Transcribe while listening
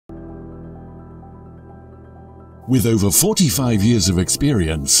With over 45 years of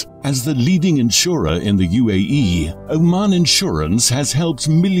experience, as the leading insurer in the UAE, Oman Insurance has helped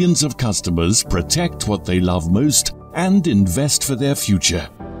millions of customers protect what they love most and invest for their future.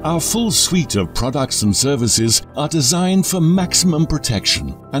 Our full suite of products and services are designed for maximum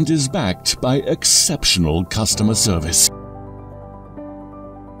protection and is backed by exceptional customer service.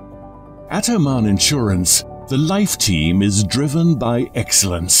 At Oman Insurance, the Life team is driven by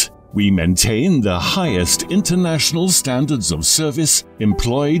excellence. We maintain the highest international standards of service,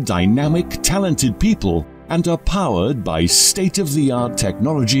 employ dynamic, talented people, and are powered by state-of-the-art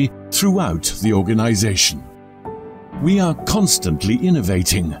technology throughout the organization. We are constantly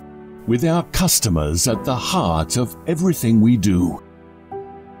innovating, with our customers at the heart of everything we do.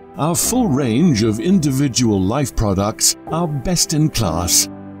 Our full range of individual life products are best in class,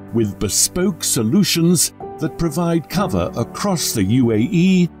 with bespoke solutions that provide cover across the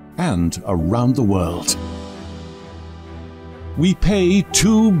UAE and around the world. We pay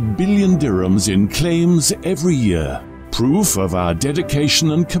 2 billion dirhams in claims every year, proof of our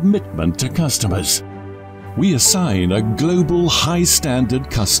dedication and commitment to customers. We assign a global high-standard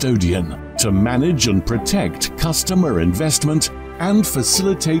custodian to manage and protect customer investment and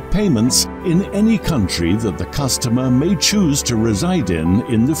facilitate payments in any country that the customer may choose to reside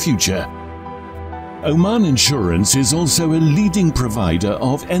in the future. Oman Insurance is also a leading provider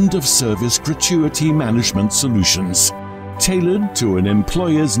of end-of-service gratuity management solutions, tailored to an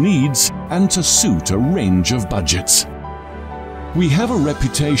employer's needs and to suit a range of budgets. We have a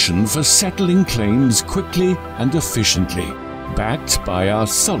reputation for settling claims quickly and efficiently, backed by our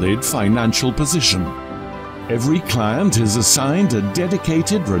solid financial position. Every client is assigned a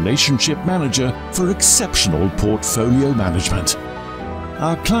dedicated relationship manager for exceptional portfolio management.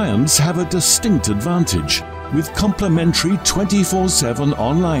 Our clients have a distinct advantage with complimentary 24/7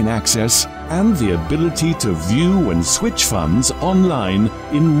 online access and the ability to view and switch funds online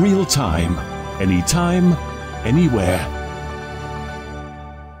in real time, anytime, anywhere.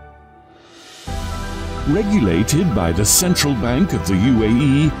 Regulated by the Central Bank of the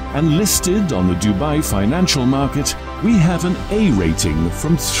UAE and listed on the Dubai financial market, we have an A rating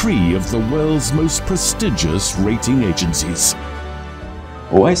from 3 of the world's most prestigious rating agencies.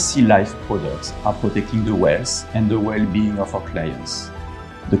 OIC Life products are protecting the wealth and the well-being of our clients.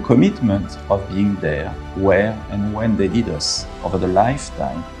 The commitment of being there, where and when they need us over the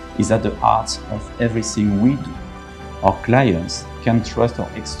lifetime is at the heart of everything we do. Our clients can trust our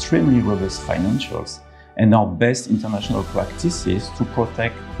extremely robust financials and our best international practices to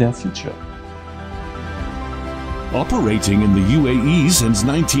protect their future. Operating in the UAE since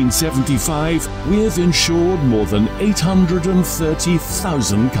 1975, we have insured more than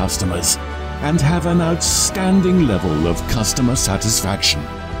 830,000 customers and have an outstanding level of customer satisfaction.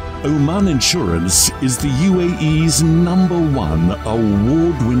 Oman Insurance is the UAE's #1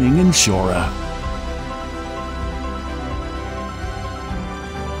 award-winning insurer.